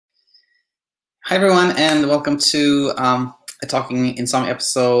Hi everyone, and welcome to a Talking Insomnia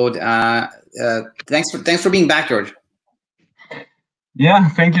episode. Thanks for being back, George. Yeah,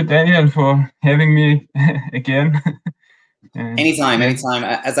 thank you, Daniel, for having me again. Anytime.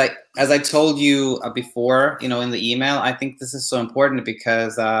 As I told you before, in the email, I think this is so important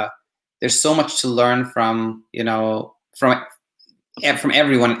because there's so much to learn from from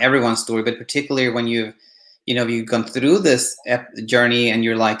everyone's story, but particularly when you've gone through this journey and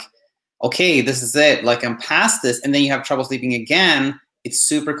you're like, okay, this is it. Like, I'm past this, and then you have trouble sleeping again. It's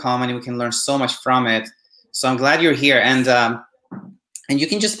super common, and we can learn so much from it. So I'm glad you're here, and you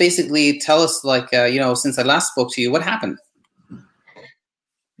can just basically tell us, like, since I last spoke to you, what happened.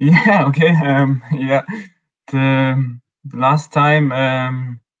 Yeah. Okay. Yeah. The last time,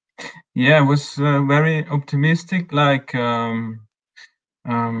 I was very optimistic, like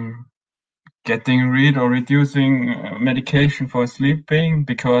getting rid or reducing medication for sleeping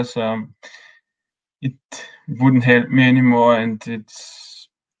because it wouldn't help me anymore, and it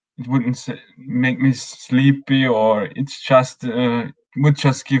wouldn't make me sleepy, or it's just would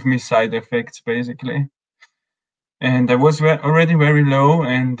just give me side effects basically. And I was already very low,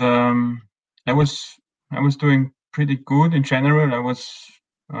 and I was doing pretty good in general. I was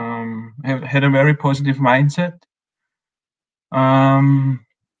had a very positive mindset.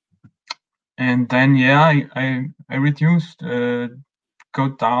 And then I reduced, go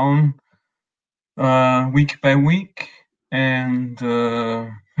down week by week, and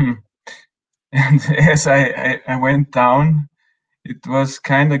and as I went down, it was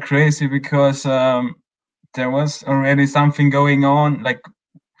kind of crazy because there was already something going on, like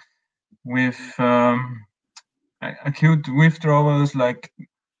with acute withdrawals. Like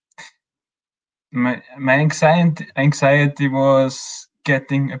my anxiety was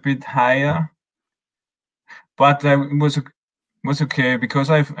getting a bit higher, but I was okay because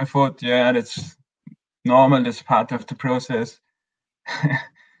I thought, yeah, that's normal. That's part of the process.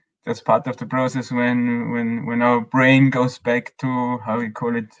 That's part of the process when our brain goes back to, how we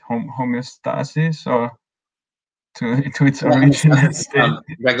call it, homeostasis, or to its original state.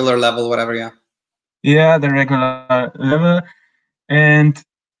 Regular level, whatever. Yeah, the regular level. And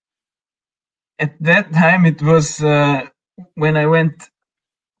at that time, it was when I went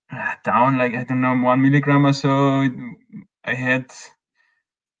down, like, I don't know, 1 milligram or so. I had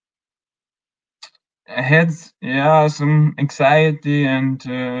some anxiety and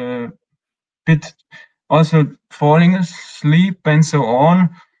bit also falling asleep and so on,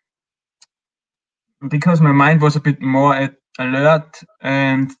 because my mind was a bit more alert.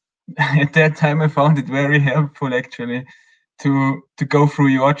 And at that time I found it very helpful actually to go through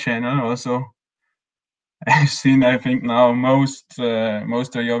your channel also. I've seen, I think now, most of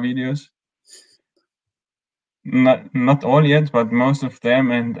your videos. Not all yet, but most of them,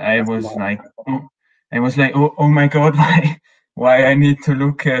 and I was like, oh my God, why I need to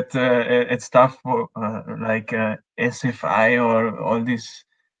look at stuff like SFI or all these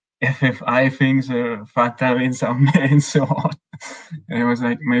FFI things, fatal insomnia and so on. And I was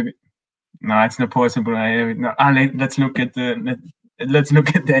like, maybe no, it's not possible. Let's look at let's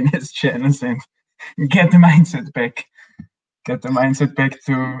look at Dennis' channels and get the mindset back. Get the mindset back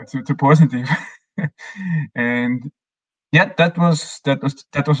to positive. And yeah, that was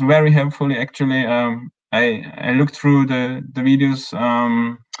very helpful actually. I looked through the videos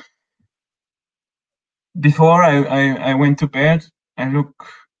before I went to bed. I look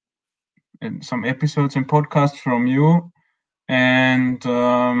at some episodes and podcasts from you, and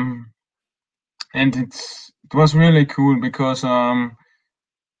it was really cool because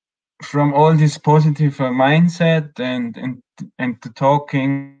from all this positive mindset and the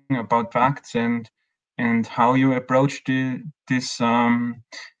talking about facts and how you approach this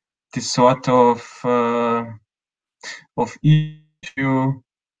sort of issue,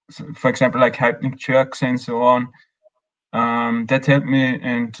 for example, like hypnic jerks and so on, that helped me.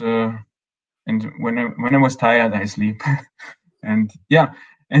 And when I was tired, I sleep. And yeah,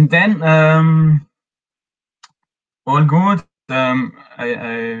 and then all good.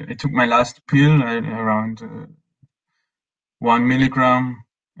 I took my last pill around 1 milligram,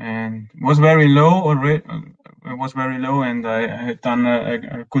 and was very low already. It was very low, and I had done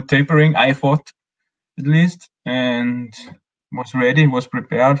a good tapering, I thought, at least, and was ready, was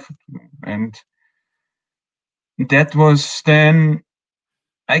prepared, and that was then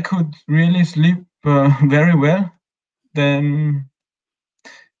I could really sleep very well. Then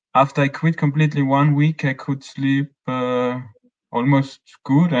after I quit completely 1 week, I could sleep almost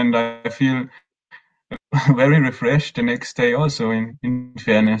good, and I feel very refreshed the next day also, in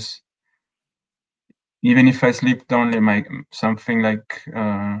fairness. even if I slept only something like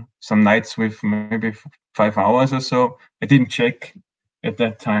some nights with maybe 5 hours or so, I didn't check at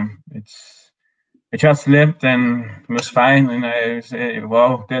that time. I just slept and was fine, and I say,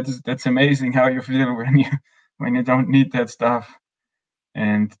 "Wow, that's amazing how you feel when you don't need that stuff."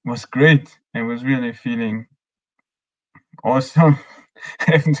 And it was great. I was really feeling awesome.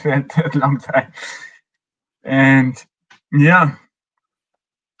 I haven't felt that long time, and yeah,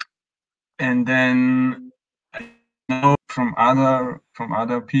 and then know from other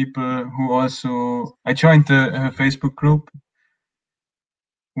people who also I joined a Facebook group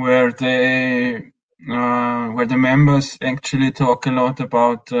where the members actually talk a lot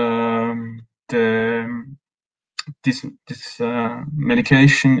about the this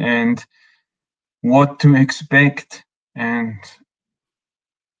medication and what to expect and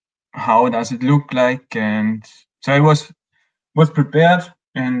how does it look like, and so I was prepared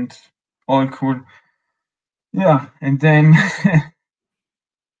and all cool. Yeah, and then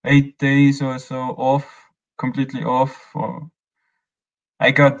 8 days or so off, completely off.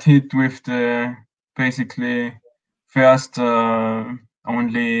 I got hit with the basically first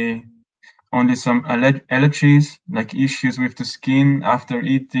only some allergies, like issues with the skin. After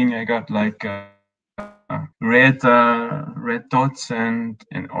eating, I got like red dots and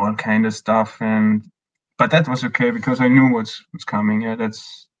all kind of stuff. But that was okay because I knew what's coming. Yeah,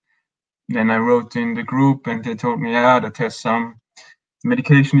 then I wrote in the group and they told me, yeah, that has some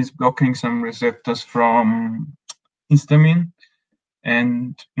medication is blocking some receptors from histamine,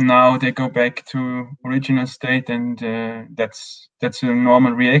 and now they go back to original state, and that's a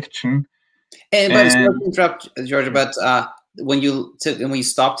normal reaction. But sorry to interrupt, George, but when you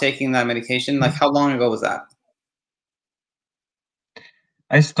stopped taking that medication, like how long ago was that?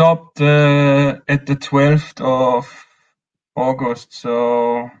 I stopped at the 12th of August,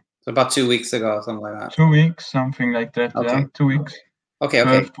 so about 2 weeks ago, something like that. 2 weeks, something like that. Okay. Yeah, 2 weeks. Okay.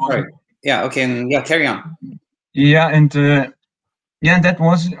 Right. Yeah. Okay. And yeah, carry on. Yeah, and that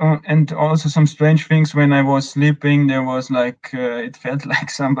was, and also some strange things when I was sleeping. There was like it felt like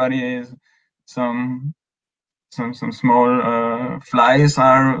somebody some small flies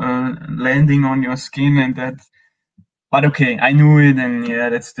are landing on your skin, and that. But okay, I knew it, and yeah,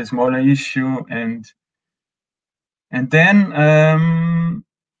 that's the smaller issue, and then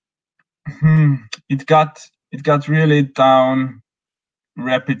it got really down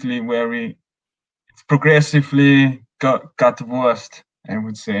rapidly, very progressively got worse, I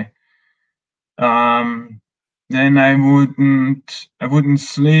would say. Then I wouldn't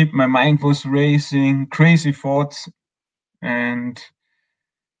sleep. My mind was racing, crazy thoughts, and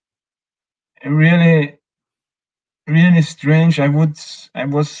really strange. I was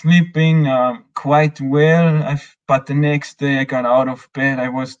sleeping quite well, but the next day I got out of bed. I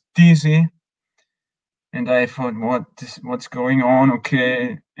was dizzy, and I thought, what's going on?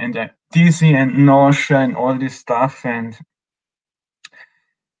 Okay, and dizzy and nausea and all this stuff, and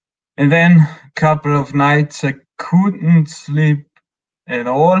then a couple of nights I couldn't sleep at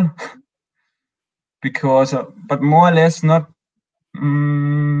all because, but more or less not.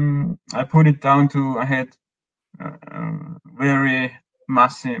 I put it down to I had very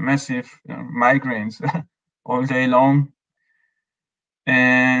massive migraines all day long,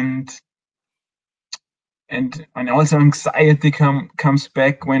 and also anxiety comes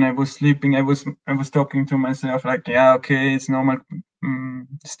back when I was sleeping. I was talking to myself like, yeah, okay, it's normal,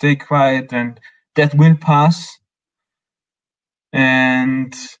 stay quiet, and that will pass.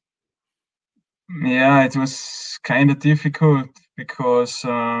 And yeah, it was kind of difficult because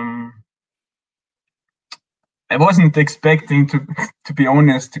I wasn't expecting to be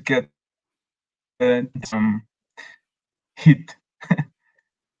honest, to get hit.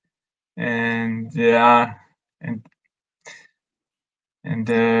 And yeah, and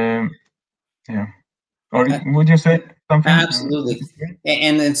yeah. Or would you say something? Absolutely.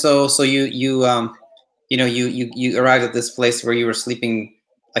 And so you arrived at this place where you were sleeping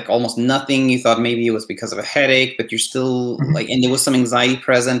like almost nothing. You thought maybe it was because of a headache, but you're still like, and there was some anxiety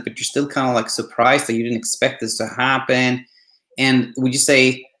present, but you're still kind of like surprised that you didn't expect this to happen. And would you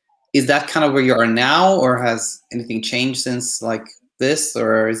say, is that kind of where you are now, or has anything changed since like this,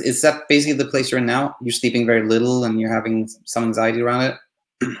 or is that basically the place you're in now? You're sleeping very little and you're having some anxiety around it?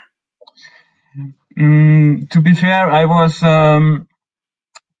 To be fair, I was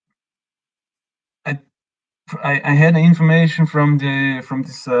I had information from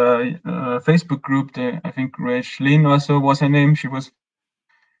this Facebook group. I think Lynn also was her name. She was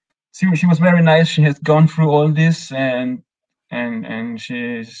very nice. She has gone through all this and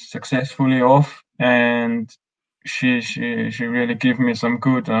she's successfully off, and she really gave me some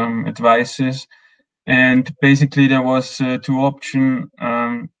good advices. And basically there was two options,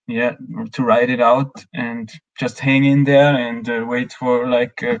 yeah, to ride it out and just hang in there and wait for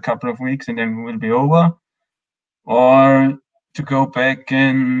like a couple of weeks and then we'll be over, or to go back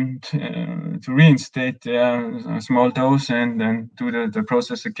and to reinstate a small dose and then do the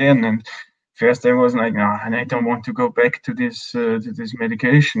process again. And first I was like, no, and I don't want to go back to this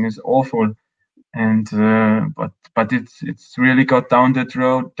medication. It's awful. And but it's really got down that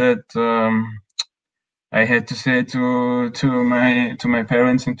road that I had to say to my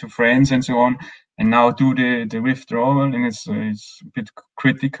parents and to friends and so on, and now do the withdrawal, and it's a bit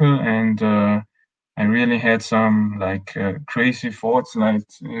critical, and I really had some like crazy thoughts, like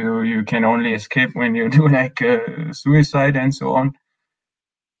you can only escape when you do like suicide and so on.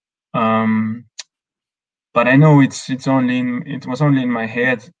 But I know it was only in my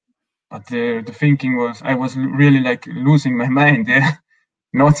head. But the thinking was I was really like losing my mind. Yeah,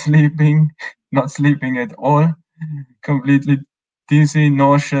 not sleeping at all, completely dizzy,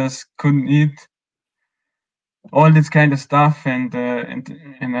 nauseous, couldn't eat, all this kind of stuff, and there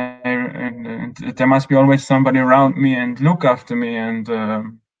must be always somebody around me and look after me, and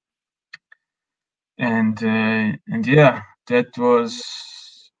yeah, that was.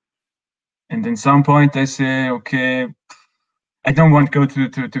 And then some point I say, okay, I don't want to go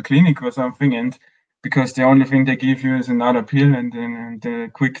to clinic or something, and because the only thing they give you is another pill and a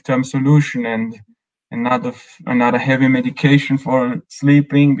quick term solution and another heavy medication for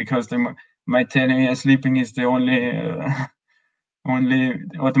sleeping, because they might tell you sleeping is the only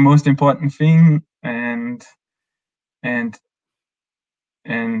or the most important thing, and yeah,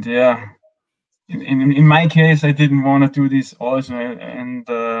 in my case I didn't want to do this also, and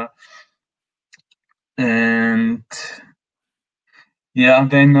yeah,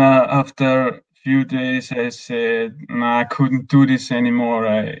 then after a few days I said, nah, I couldn't do this anymore.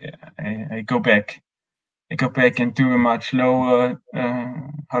 I go back. I go back and do a much lower,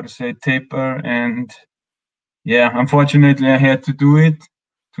 how to say, taper. And yeah, unfortunately I had to do it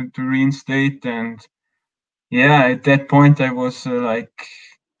to reinstate. And yeah, at that point I was like,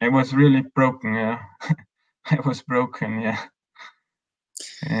 I was really broken. Yeah, I was broken. Yeah,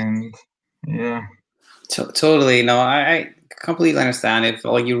 and yeah. Totally. No, I completely understand. If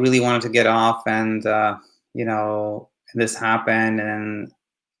all you really wanted to get off and, you know, this happened and,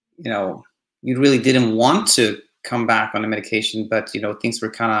 you know, you really didn't want to come back on the medication, but, you know, things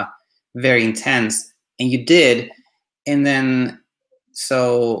were kind of very intense and you did. And then,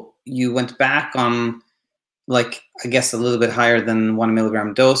 so you went back on, like, I guess a little bit higher than 1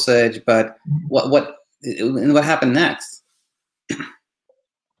 milligram dosage, but what happened next?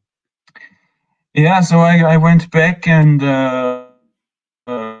 Yeah, so I went back and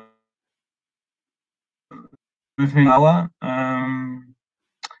within an hour,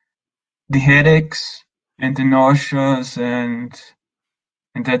 the headaches and the nausea and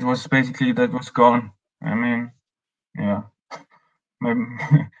that was basically gone. I mean, yeah, my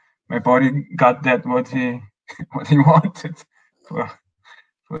my body got that what he wanted for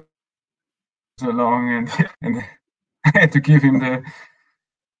so long, and I had to give him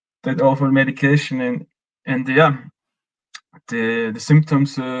that awful medication, and yeah, the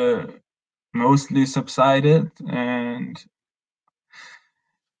symptoms mostly subsided, and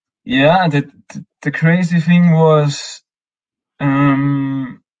yeah, the crazy thing was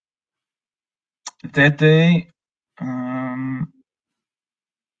that day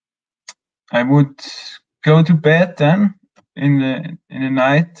I would go to bed then in the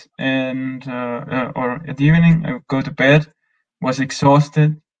night, and or at evening I would go to bed, was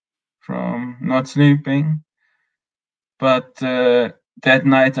exhausted from not sleeping, but that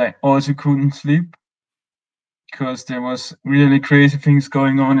night I also couldn't sleep because there was really crazy things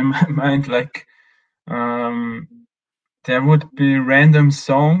going on in my mind, like there would be random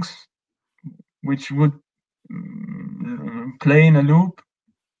songs which would play in a loop,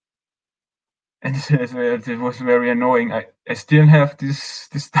 and it was very annoying. I still have this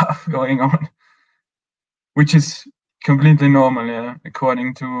stuff going on, which is completely normal, yeah,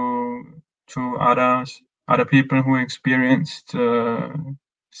 according to other people who experienced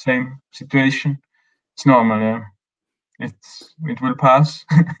same situation. It's normal, yeah. It will pass.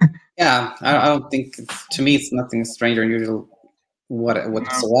 Yeah, I don't think to me it's nothing strange or unusual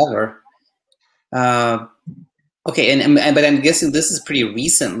whatsoever. No. Okay, but I'm guessing this is pretty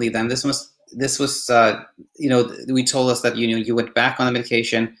recently. Then this was you know, we told us that you went back on the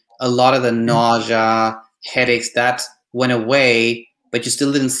medication. A lot of the nausea, headaches that went away, but you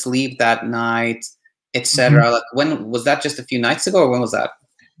still didn't sleep that night, etc. Like, when was that? Just a few nights ago, or when was that?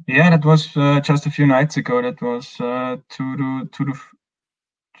 Yeah, that was just a few nights ago. That was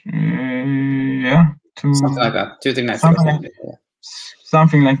Yeah, something like that. 2-3 nights ago.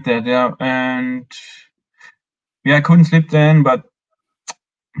 Something like that. Yeah, and yeah, I couldn't sleep then, but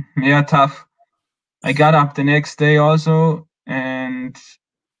yeah, tough. I got up the next day also, and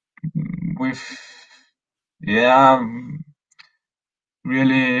with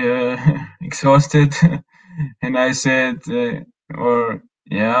really exhausted. And I said, or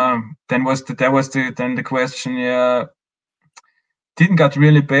yeah, then the question. Yeah, didn't got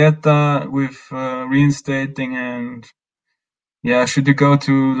really better with reinstating, and yeah, should you go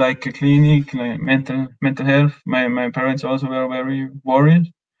to like a clinic, like mental health? My parents also were very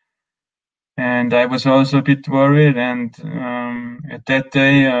worried, and I was also a bit worried. And at that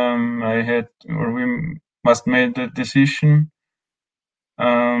day, we must made the decision.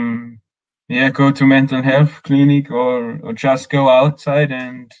 Go to mental health clinic or just go outside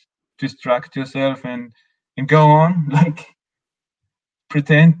and distract yourself and go on like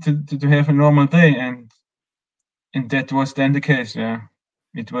pretend to have a normal day, and that was then the case. Yeah,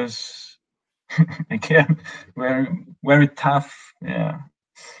 it was again very tough. Yeah.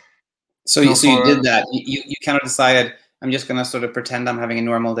 So you did that. You kind of decided, I'm just gonna sort of pretend I'm having a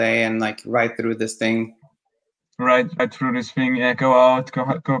normal day and like ride through this thing. Right through this thing. Yeah, go out, go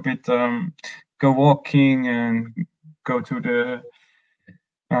a bit, go walking, and go to the.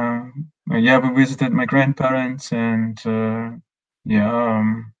 We visited my grandparents, and and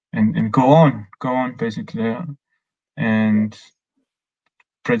go on basically, and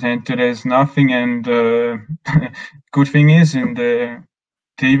pretend that there's nothing. And good thing is, in the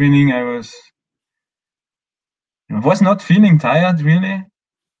evening, I was not feeling tired really.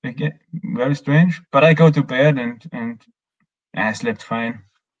 Again, very strange, but I go to bed and I slept fine.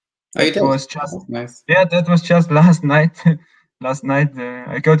 Oh, you did? Was just nice. Yeah, that was just last night. Last night,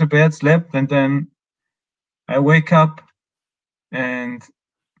 I go to bed, slept, and then I wake up, and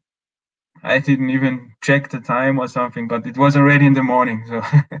I didn't even check the time or something, but it was already in the morning. So,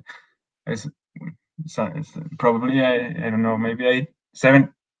 it's probably I don't know, maybe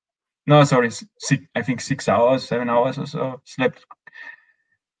 7. No, sorry, 6. I think 6 hours, 7 hours or so. Slept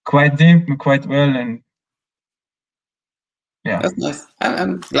quite deep, quite well, and yeah. That's nice.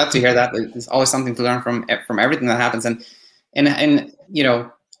 I'm glad to hear that. There's always something to learn from everything that happens. And you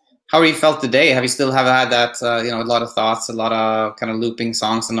know, how are you felt today? Have you still had that a lot of thoughts, a lot of kind of looping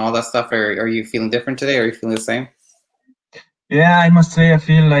songs and all that stuff? Or are you feeling different today? Or are you feeling the same? Yeah, I must say I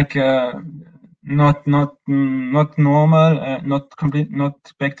feel like not normal, not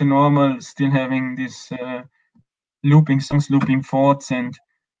back to normal. Still having this looping songs, looping thoughts, and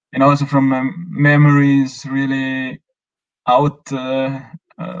also from my memories really out,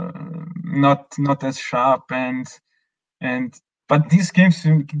 not as sharp, and but this gives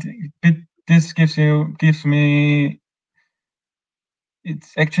me.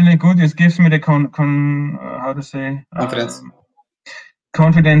 It's actually good. It gives me the how to say Confidence.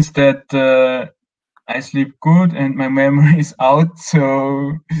 Confidence that I sleep good and my memory is out.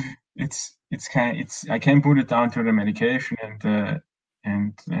 So I can put it down to the medication,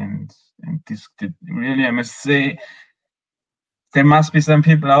 and this really, I must say, there must be some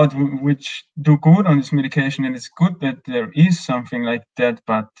people out which do good on this medication, and it's good that there is something like that.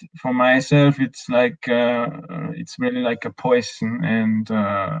 But for myself, it's like it's really like a poison. And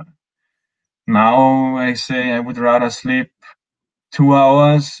now I say I would rather sleep 2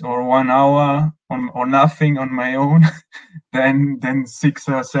 hours or 1 hour or nothing on my own than 6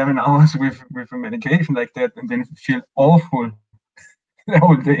 or 7 hours with a medication like that, and then feel awful the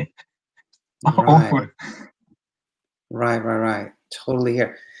whole day. Right. Awful. Right. Totally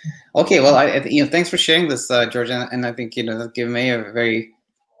here. Okay, well, thanks for sharing this, Georg, and I think that gave me a very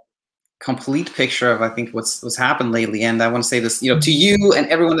complete picture of I think what's happened lately. And I want to say this, to you and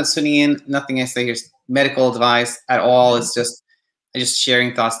everyone that's tuning in. Nothing I say here is medical advice at all. It's just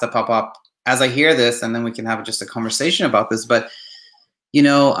sharing thoughts that pop up as I hear this, and then we can have just a conversation about this. But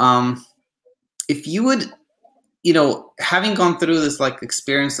if you would, having gone through this like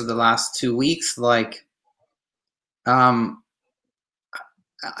experience of the last 2 weeks, like I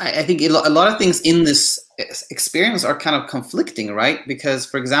think a lot of things in this experience are kind of conflicting, right? Because,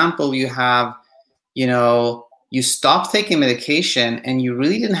 for example, you have, you stopped taking medication and you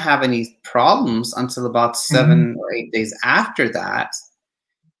really didn't have any problems until about 7 or 8 days after that.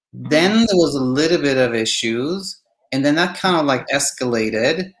 Then there was a little bit of issues, and then that kind of like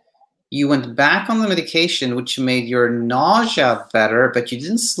escalated. You went back on the medication, which made your nausea better, but you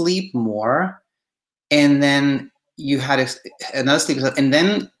didn't sleep more. And then you had another sleep, and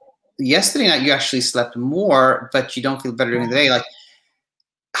then yesterday night you actually slept more, but you don't feel better during the day. Like,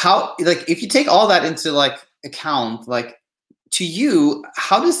 how, like, if you take all that into like account, like, to you,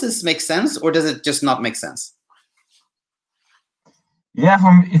 how does this make sense, or does it just not make sense? Yeah,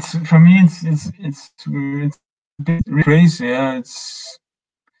 for me it's a bit crazy. Yeah,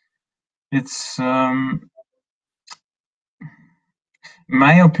 it's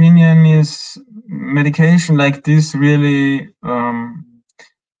my opinion is medication like this really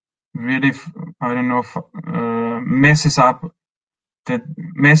really, I don't know, messes up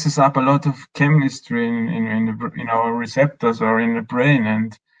a lot of chemistry in our receptors or in the brain,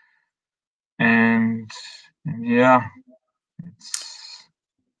 and yeah, it's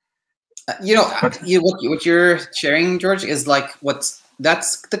you know, what you're sharing, George, is like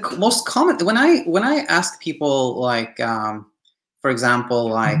that's the most common. When I ask people, like, for example,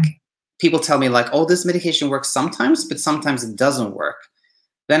 like people tell me like, oh, this medication works sometimes, but sometimes it doesn't work.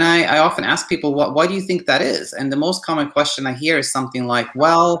 Then I often ask people, why do you think that is? And the most common question I hear is something like,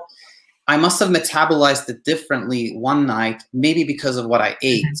 well, I must have metabolized it differently one night, maybe because of what I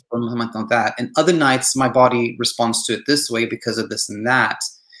ate or something like that. And other nights, my body responds to it this way because of this and that.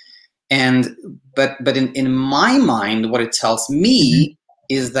 And but in my mind, what it tells me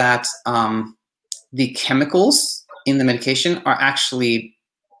is that the chemicals in the medication are actually,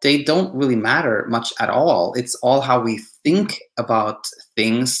 they don't really matter much at all. It's all how we think about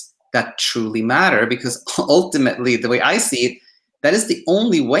things that truly matter, because ultimately, the way I see it, that is the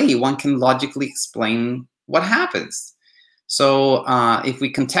only way one can logically explain what happens. So if we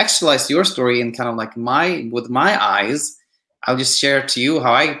contextualize your story and kind of like with my eyes, I'll just share to you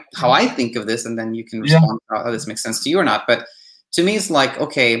how I think of this, and then you can respond to how this makes sense to you or not. But to me, it's like,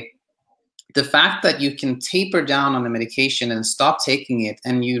 okay, the fact that you can taper down on the medication and stop taking it,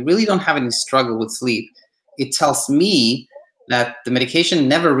 and you really don't have any struggle with sleep, it tells me that the medication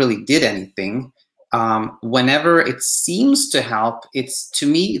never really did anything. Whenever it seems to help, to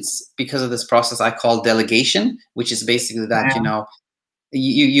me, it's because of this process I call delegation, which is basically that, you know,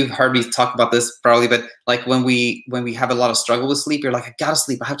 you've heard me talk about this probably, but like when we have a lot of struggle with sleep, you're like, I gotta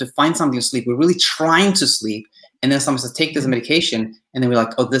sleep, I have to find something to sleep. We're really trying to sleep, and then someone says, take this medication, and then we're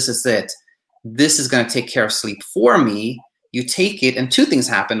like, oh, this is it. This is going to take care of sleep for me. You take it, and two things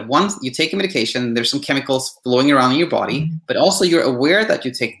happen. One, you take a medication, there's some chemicals flowing around in your body, but also you're aware that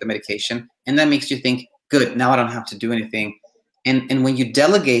you take the medication, and that makes you think, good, now I don't have to do anything. And when you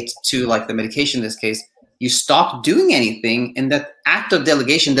delegate to, like, the medication in this case, you stop doing anything, and that act of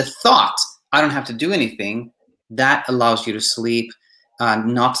delegation, the thought, I don't have to do anything, that allows you to sleep,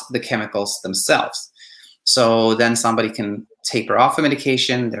 not the chemicals themselves. So then somebody can taper off a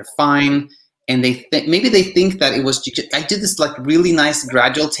medication, they're fine, and maybe they think that it was, I did this like really nice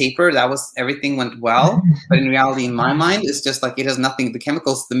gradual taper, that was, everything went well, but in reality, in my mind, it's just like, it has nothing, the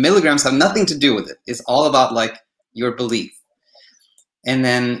chemicals, the milligrams have nothing to do with it. It's all about like your belief. And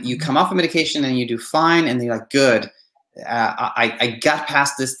then you come off a medication and you do fine, and you're like, good, I got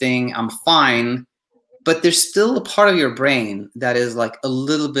past this thing, I'm fine. But there's still a part of your brain that is like a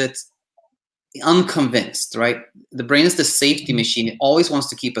little bit unconvinced, right? The brain is the safety machine. It always wants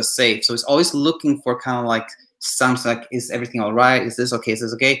to keep us safe. So it's always looking for kind of like something like, is everything all right? Is this okay? Is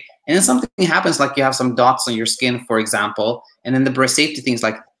this okay? And then something happens, like you have some dots on your skin, for example, and then the safety thing is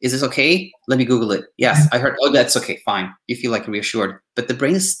like, is this okay? Let me Google it. Yes, I heard, oh, that's okay, fine. You feel like reassured. But the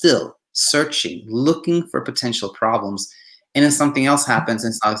brain is still searching, looking for potential problems. And then something else happens,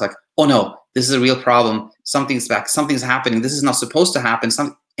 and it's like, oh no, this is a real problem. Something's back, something's happening. This is not supposed to happen.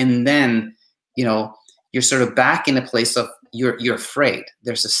 And then, you know, you're sort of back in a place of you're afraid.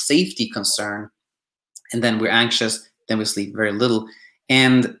 There's a safety concern, and then we're anxious, then we sleep very little.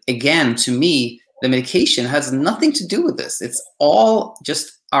 And again, to me, the medication has nothing to do with this. It's all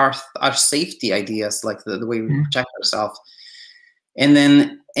just our safety ideas, like the way we protect ourselves. And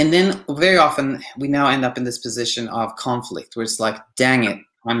then very often we now end up in this position of conflict where it's like, dang it,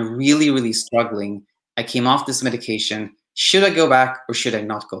 I'm really, really struggling. I came off this medication. Should I go back or should I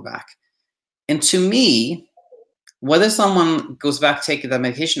not go back? And to me, whether someone goes back taking that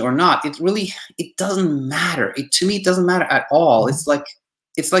medication or not, it doesn't matter. To me, it doesn't matter at all. It's like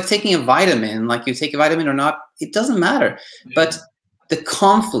taking a vitamin, like you take a vitamin or not, it doesn't matter. But the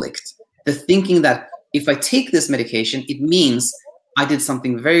conflict, the thinking that if I take this medication, it means I did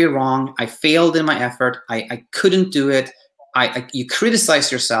something very wrong. I failed in my effort. I couldn't do it. You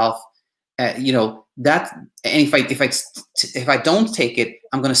criticize yourself. You know that, and if I don't take it,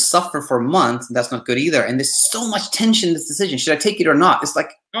 I'm going to suffer for months. That's not good either. And there's so much tension in this decision. Should I take it or not? It's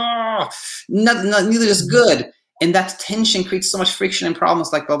like, oh, neither is good. And that tension creates so much friction and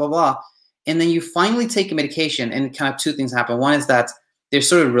problems, like blah, blah, blah. And then you finally take a medication, and kind of two things happen. One is that there's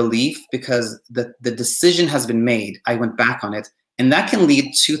sort of relief because the decision has been made. I went back on it. And that can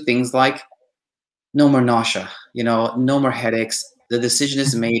lead to things like no more nausea, you know, no more headaches. The decision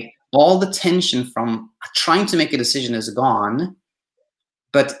is made. All the tension from trying to make a decision is gone.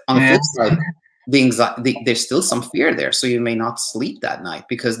 But on the flip side, the anxiety, there's still some fear there. So you may not sleep that night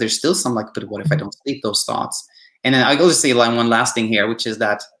because there's still some like, but what if I don't sleep, those thoughts? And then I'll just say like one last thing here, which is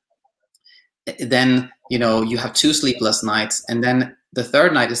that then, you know, you have 2 sleepless nights. And then the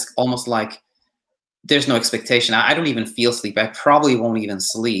third night is almost like there's no expectation. I don't even feel sleep. I probably won't even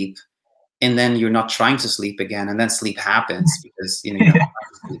sleep. And then you're not trying to sleep again. And then sleep happens because, you know, you're not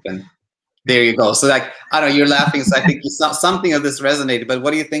trying to sleep. And there you go. So like, I don't know, you're laughing. So I think something of this resonated, but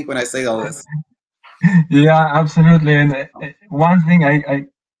what do you think when I say all this? Yeah, absolutely. And one thing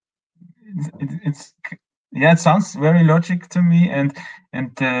it's yeah, it sounds very logic to me. And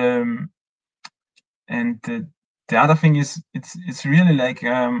the other thing is it's really like,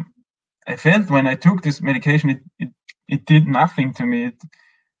 I felt when I took this medication, it did nothing to me.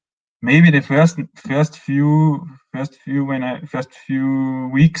 Maybe the first few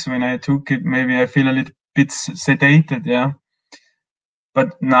weeks when I took it, maybe I feel a little bit sedated, yeah.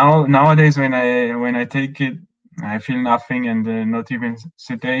 But nowadays when I take it, I feel nothing, and not even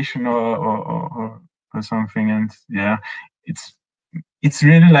sedation or something. And yeah, it's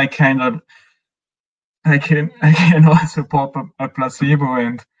really like kind of I can also pop a placebo,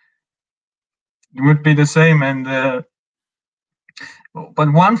 and it would be the same. And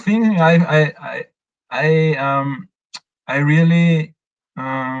but one thing I really,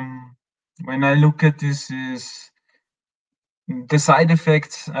 when I look at this, is the side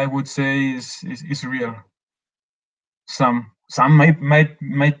effects, I would say, is real. Some might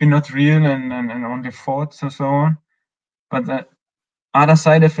be not real and only thoughts or so on, but other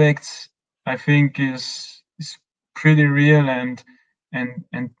side effects I think is pretty real, and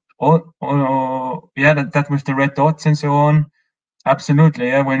all yeah, that with the red dots and so on. Absolutely,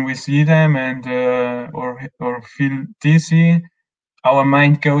 yeah. When we see them and or feel dizzy, our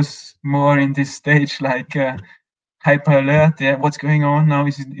mind goes more in this stage like hyper alert. Yeah, what's going on now?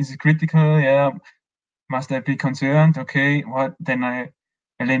 Is it critical? Yeah, must I be concerned? Okay, what? Then I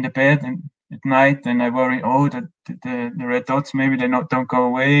lay in the bed and at night, and I worry. Oh, the red dots, maybe they don't go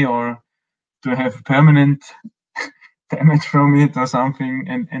away, or do I have permanent damage from it or something?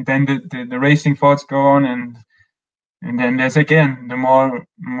 And then the racing thoughts go on, and then there's again the more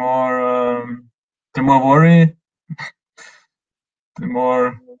worry, the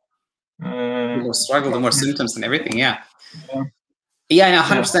more The more struggle, the more symptoms and everything. Yeah. Yeah. Yeah, no,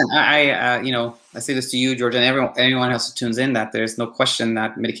 100%. I you know, I say this to you, George, and anyone else who tunes in, that there's no question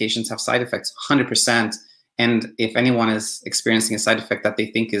that medications have side effects, 100%. And if anyone is experiencing a side effect that they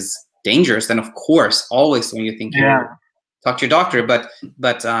think is dangerous, then of course, always when you think you're talk to your doctor. But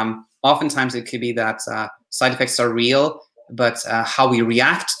oftentimes it could be that side effects are real, but how we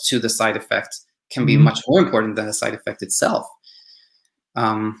react to the side effect can be much more important than the side effect itself.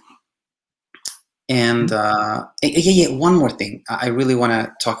 Yeah, one more thing I really want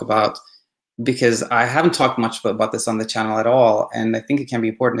to talk about, because I haven't talked much about this on the channel at all, and I think it can be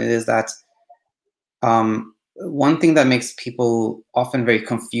important. It is that one thing that makes people often very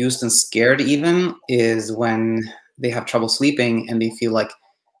confused and scared even is when they have trouble sleeping and they feel like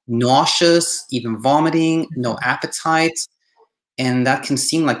nauseous, even vomiting, no appetite. And that can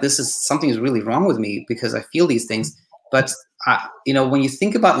seem like something is really wrong with me because I feel these things. But you know, when you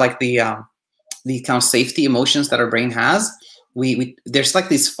think about like the kind of safety emotions that our brain has, there's like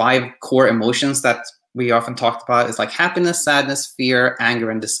these 5 core emotions that we often talked about. It's like happiness, sadness, fear, anger,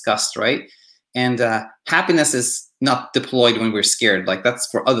 and disgust, right? And happiness is not deployed when we're scared, like that's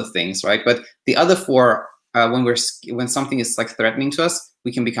for other things, right? But the other 4, when something is like threatening to us,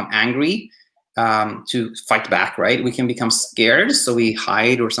 we can become angry to fight back, right? We can become scared, so we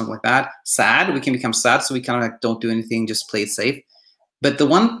hide or something like that. Sad, we can become sad, so we kind of like don't do anything, just play it safe. But the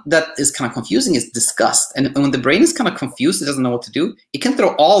one that is kind of confusing is disgust. And when the brain is kind of confused, it doesn't know what to do, it can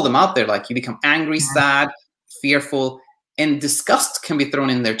throw all of them out there. Like you become angry, sad, fearful, and disgust can be thrown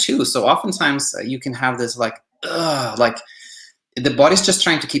in there too. So oftentimes you can have this like the body's just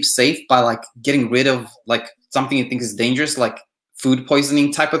trying to keep safe by like getting rid of like something you think is dangerous, like food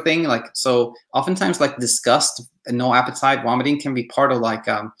poisoning type of thing. Like, so oftentimes like disgust and no appetite, vomiting can be part of like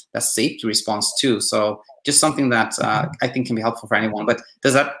that safety response too. So just something that I think can be helpful for anyone. But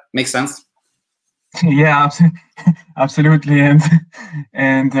does that make sense? Yeah, absolutely.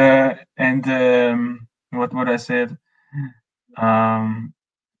 And what I said,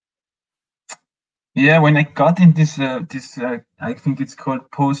 yeah, when I got in this I think it's called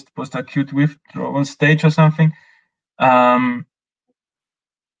post acute withdrawal stage or something,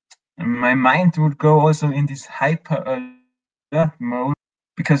 my mind would go also in this hyper alert mode,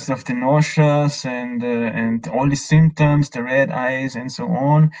 because because of the nauseous and all the symptoms, the red eyes and so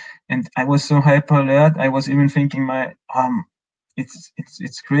on. And I was so hyper alert. I was even thinking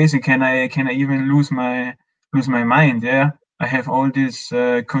it's crazy. Can I even lose my mind? Yeah, I have all these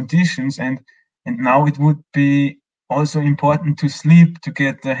conditions, and now it would be also important to sleep, to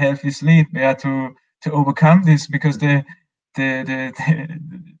get a healthy sleep, yeah, to overcome this, because the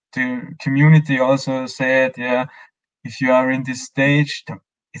community also said, yeah, if you are in this stage,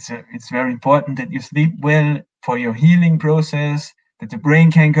 it's very important that you sleep well for your healing process, that the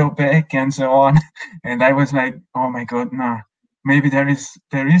brain can go back and so on. And I was like, oh my God, no, maybe there is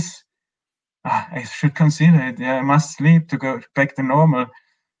I should consider it. Yeah, I must sleep to go back to normal.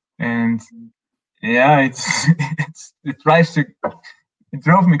 And yeah, it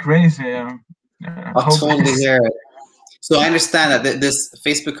drove me crazy. I totally hear it. So I understand that this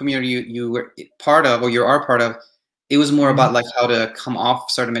Facebook community you were part of, or you are part of, it was more about like how to come off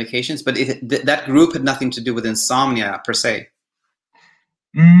certain medications, but that group had nothing to do with insomnia per se.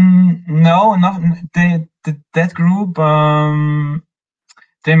 No, not that group.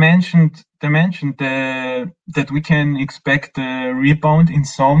 They mentioned that we can expect a rebound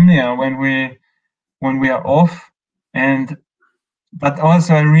insomnia when we are off, but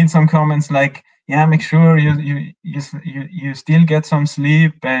also I read some comments like, yeah, make sure you still get some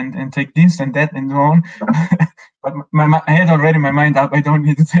sleep and take this and that and so on. But I had already my mind up. I don't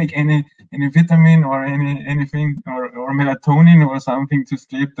need to take any vitamin or anything or melatonin or something to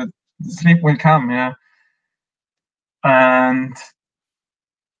sleep. That sleep will come, yeah. And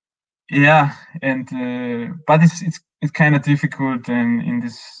yeah, and but it's kind of difficult in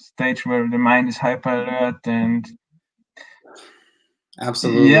this stage where the mind is hyper alert and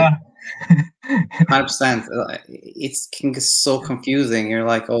absolutely, yeah. 100%. It's can get so confusing. You're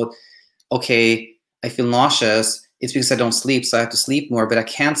like, oh, okay, I feel nauseous. It's because I don't sleep, so I have to sleep more, but I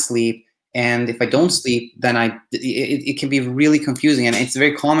can't sleep. And if I don't sleep, then it can be really confusing. And it's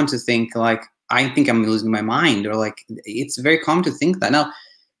very common to think like, I think I'm losing my mind, or like, it's very common to think that. Now,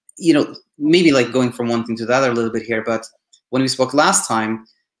 you know, maybe like going from one thing to the other a little bit here, but when we spoke last time,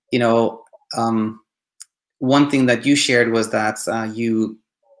 you know, one thing that you shared was that you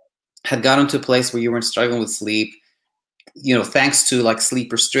had gotten to a place where you weren't struggling with sleep, you know, thanks to like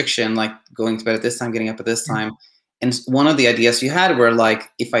sleep restriction, like going to bed at this time, getting up at this time. And one of the ideas you had were like,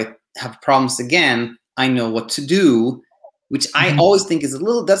 if I have problems again, I know what to do, which I always think is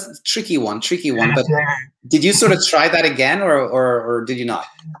that's a tricky one. But did you sort of try that again, or did you not?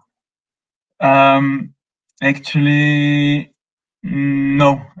 Actually,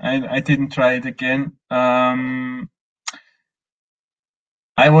 no, I didn't try it again.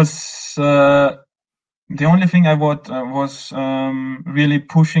 I was the only thing I was really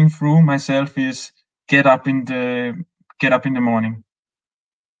pushing through myself is get up in the morning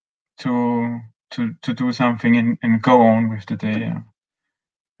to do something and go on with the day. Yeah.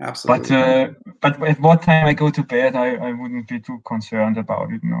 Absolutely. But at what time I go to bed, I wouldn't be too concerned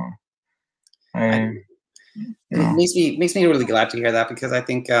about it. No. It makes me really glad to hear that, because I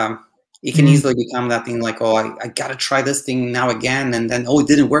think it can easily become that thing like, oh, I gotta try this thing now again, and then, oh, it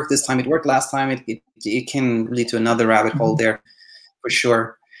didn't work this time, it worked last time. It can lead to another rabbit hole there, for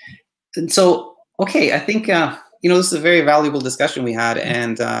sure. And so, okay, I think you know, this is a very valuable discussion we had,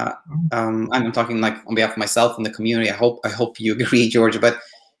 and I'm talking like on behalf of myself and the community. I hope you agree, George. But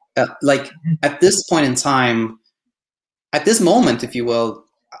like at this point in time, at this moment, if you will,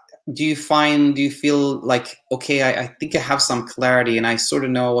 do you feel like, okay, I think I have some clarity and I sort of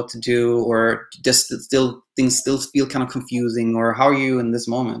know what to do, or just things still feel kind of confusing, or how are you in this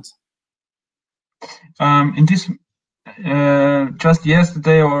moment? In this just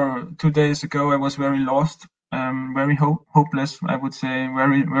yesterday or 2 days ago, I was very lost, very hopeless, I would say,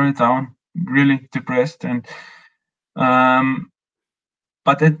 very down, really depressed. And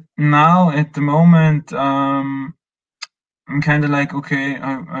but now at the moment, I'm kind of like, okay,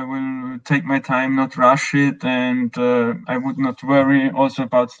 I will take my time, not rush it, and I would not worry also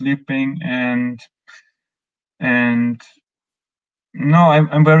about sleeping. And no,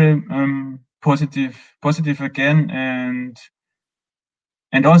 I'm very positive again.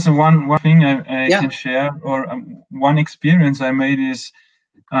 And also one thing I can share, or one experience I made is,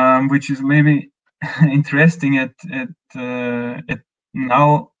 which is maybe interesting at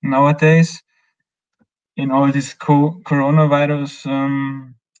nowadays in all this coronavirus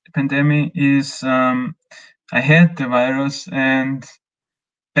pandemic, is I had the virus and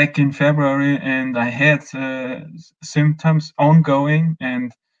back in February, and I had symptoms ongoing,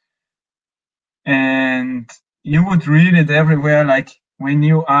 and you would read it everywhere, like when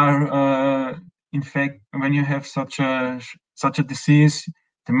you are when you have such a disease,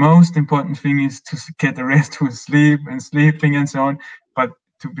 the most important thing is to get the restful sleep and sleeping and so on. But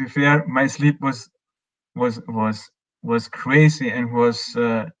to be fair, my sleep was crazy and was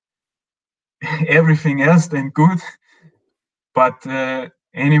everything else than good. But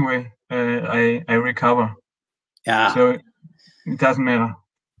anyway, I recover. Yeah. So it doesn't matter.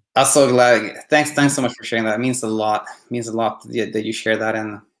 I'm so glad. Thanks so much for sharing that. It means a lot. It means a lot that you share that,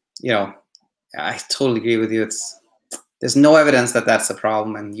 and I totally agree with you. There's no evidence that that's a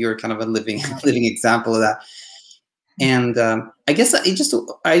problem, and you're kind of a living example of that. And I guess I just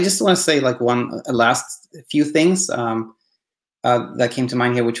want to say like one last few things that came to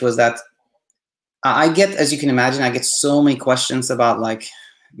mind here, which was that I get, as you can imagine, I get so many questions about like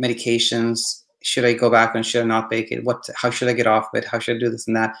medications. Should I go back and should I not take it? How should I get off it? How should I do this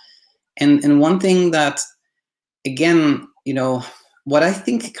and that? And one thing that, again, what I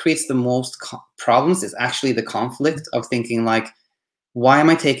think creates the most problems is actually the conflict of thinking like, why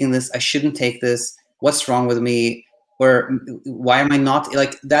am I taking this? I shouldn't take this. What's wrong with me? Or why am I not,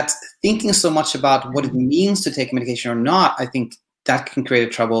 like that thinking so much about what it means to take medication or not? I think that can create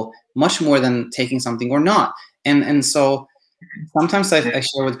a trouble much more than taking something or not. And so sometimes I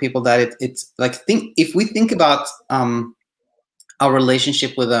share with people that it's like, if we think about our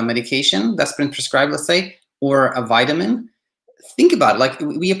relationship with a medication that's been prescribed, let's say, or a vitamin, think about it, like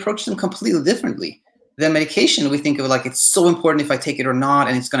we approach them completely differently. The medication, we think of it like it's so important if I take it or not,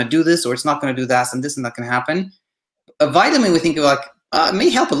 and it's going to do this or it's not going to do that, and this and that can happen. A vitamin, we think of like, it may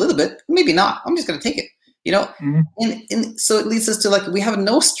help a little bit, maybe not. I'm just going to take it, and so it leads us to like, we have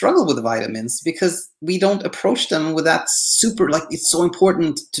no struggle with vitamins because we don't approach them with that super, like it's so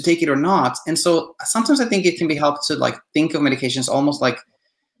important to take it or not. And so sometimes I think it can be helped to like think of medications almost like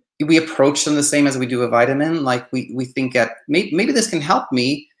we approach them the same as we do a vitamin. Like we think that maybe this can help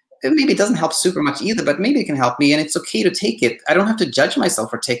me. Maybe it doesn't help super much either, but maybe it can help me, and it's okay to take it. I don't have to judge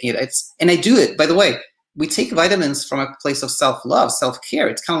myself for taking it. And I do it, by the way. We take vitamins from a place of self-love, self-care.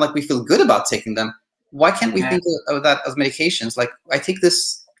 It's kind of like we feel good about taking them. Why can't we think of that as medications? Like, I take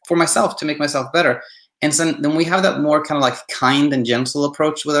this for myself to make myself better. And so then we have that more kind of like kind and gentle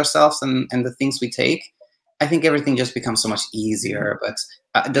approach with ourselves and the things we take. I think everything just becomes so much easier. But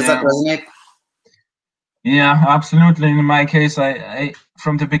does that resonate? Yeah, absolutely. In my case, I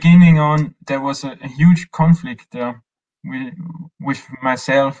from the beginning on, there was a huge conflict there with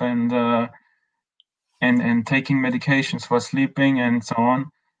myself and taking medications for sleeping and so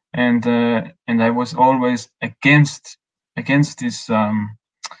on, and I was always against this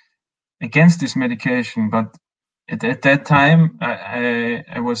medication. But at that time,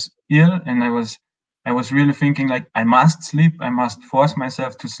 I was ill, and I was really thinking like, I must sleep, I must force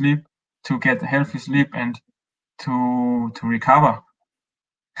myself to sleep to get healthy sleep and to recover.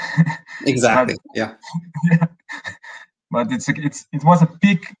 Exactly. Yeah. But it was a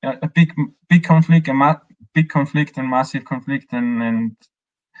big conflict, big conflict and massive conflict and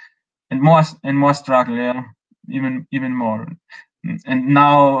more struggle, yeah, even more. And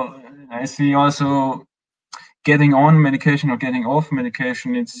now I see also getting on medication or getting off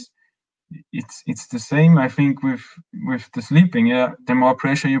medication, it's the same, I think, with the sleeping. Yeah, the more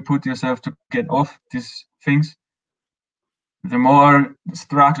pressure you put yourself to get off these things, the more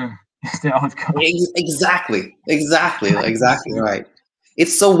struggle is the outcome. Exactly right.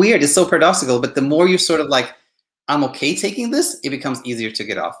 It's so weird, it's so paradoxical, but the more you sort of like, I'm okay taking this, it becomes easier to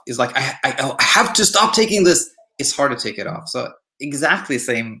get off. It's like, I have to stop taking this. It's hard to take it off. So exactly the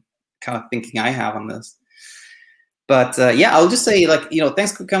same kind of thinking I have on this. But yeah, I'll just say, like,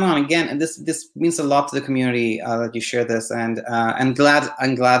 thanks for coming on again. And this means a lot to the community that you share this. And I'm glad,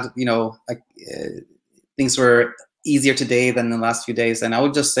 like things were easier today than the last few days. And I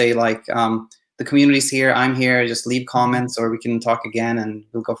would just say, like, the community's here, I'm here, just leave comments or we can talk again and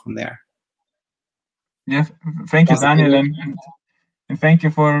we'll go from there. Yeah, thank you, Daniel, and thank you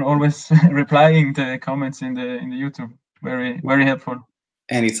for always replying the comments in the YouTube. Very, very helpful.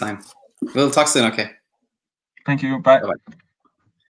 Anytime. We'll talk soon, okay? Thank you. Bye. Bye-bye.